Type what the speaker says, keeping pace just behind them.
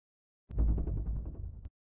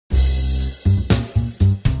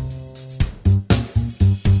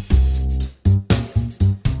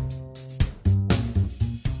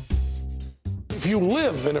you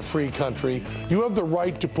live in a free country, you have the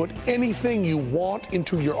right to put anything you want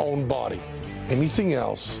into your own body. Anything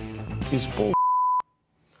else is bull.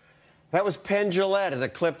 That was Penn Jillette in a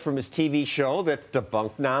clip from his TV show that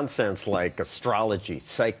debunked nonsense like astrology,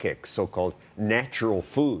 psychic, so-called natural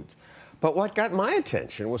foods. But what got my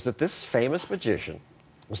attention was that this famous magician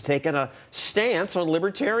was taking a stance on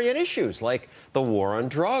libertarian issues like the war on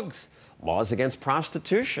drugs, laws against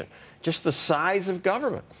prostitution, just the size of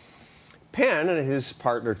government. Penn and his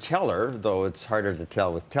partner Teller, though it's harder to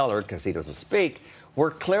tell with Teller because he doesn't speak, were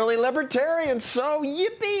clearly libertarians. So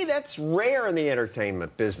yippee, that's rare in the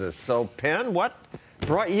entertainment business. So Penn, what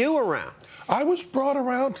brought you around? I was brought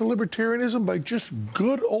around to libertarianism by just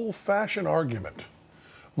good old-fashioned argument.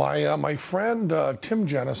 My friend Tim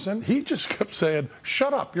Jennison, he just kept saying,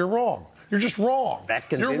 "Shut up, you're wrong. You're just wrong." That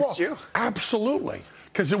convinced you? Absolutely,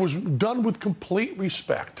 because it was done with complete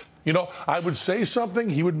respect. You know, I would say something,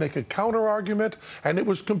 he would make a counter argument, and it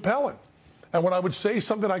was compelling. And when I would say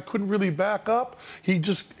something I couldn't really back up, he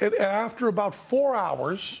just, after about 4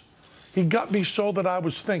 hours, he got me so that I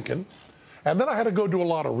was thinking. And then I had to go do a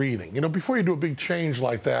lot of reading. You know, before you do a big change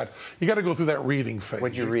like that, you got to go through that reading phase.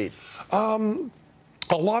 What'd you read?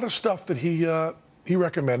 A lot of stuff that he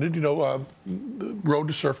recommended, you know, Road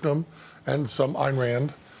to Serfdom and some Ayn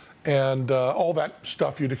Rand and all that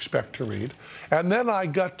stuff you'd expect to read. And then I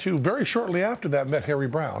got to, very shortly after that, met Harry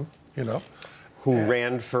Browne, you know. Who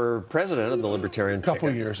ran for president of the Libertarian Couple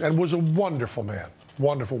of years, and was a wonderful man.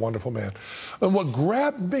 Wonderful, wonderful man. And what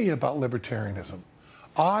grabbed me about libertarianism,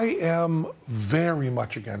 I am very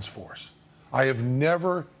much against force. I have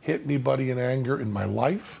never hit anybody in anger in my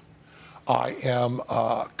life. I am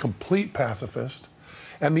a complete pacifist.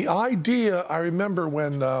 And the idea, I remember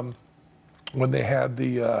when they had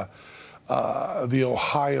the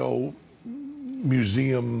Ohio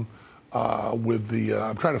Museum with the,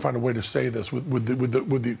 I'm trying to find a way to say this, with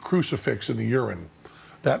the crucifix and the urine,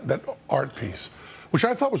 that art piece, which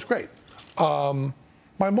I thought was great.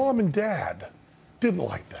 My mom and dad didn't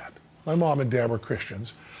like that. My mom and dad were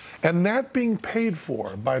Christians, and that being paid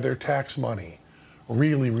for by their tax money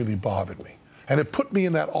really, really bothered me. And it put me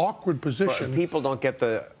in that awkward position. But people don't get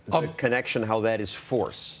the connection how that is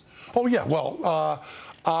force. Oh yeah, well,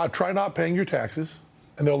 try not paying your taxes,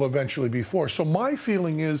 and they'll eventually be forced. So my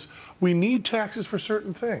feeling is we need taxes for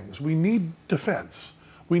certain things. We need defense.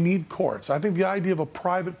 We need courts. I think the idea of a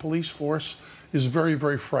private police force is very,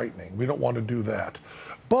 very frightening. We don't want to do that.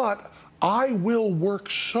 But I will work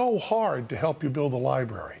so hard to help you build a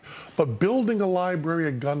library. But building a library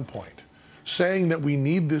at gunpoint, saying that we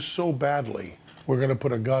need this so badly, we're going to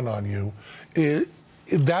put a gun on you,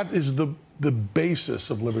 that is the basis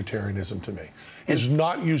of libertarianism to me, is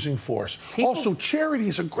not using force. Also, charity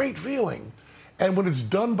is a great feeling. And when it's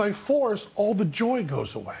done by force, all the joy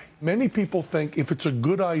goes away. Many people think if it's a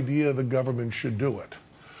good idea, the government should do it.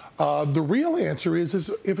 The real answer is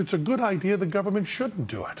if it's a good idea, the government shouldn't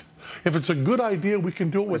do it. If it's a good idea, we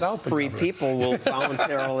can do it without the government. Free people will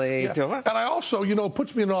voluntarily do it. And I also, you know, it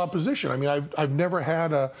puts me in opposition. I mean, I've never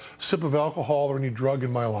had a sip of alcohol or any drug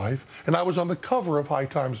in my life, and I was on the cover of High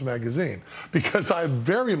Times magazine because I'm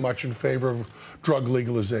very much in favor of drug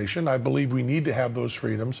legalization. I believe we need to have those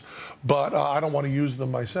freedoms, but I don't want to use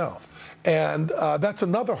them myself. And that's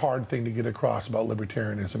another hard thing to get across about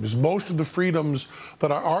libertarianism, is most of the freedoms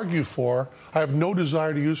that I argue for, I have no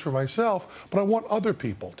desire to use for myself, but I want other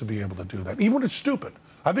people to be able to do that, even when it's stupid.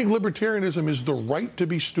 I think libertarianism is the right to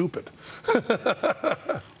be stupid.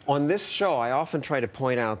 On this show, I often try to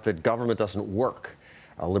point out that government doesn't work.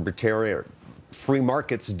 Libertarian free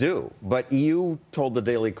markets do. But you told the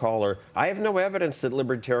Daily Caller, I have no evidence that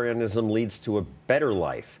libertarianism leads to a better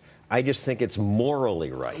life. I just think it's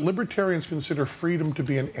morally right. Libertarians consider freedom to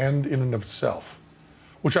be an end in and of itself,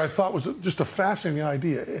 which I thought was just a fascinating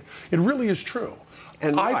idea. It really is true.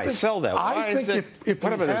 And why sell that? Why is it?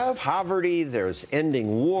 What about there's poverty, there's ending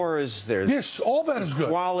wars, there's yes, all that is good.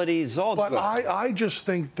 Equalities, all good. But I just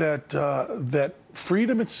think that that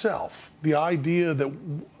freedom itself, the idea that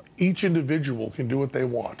each individual can do what they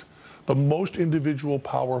want, the most individual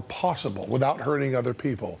power possible without hurting other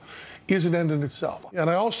people, is an end in itself. And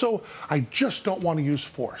I just don't want to use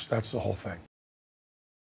force. That's the whole thing.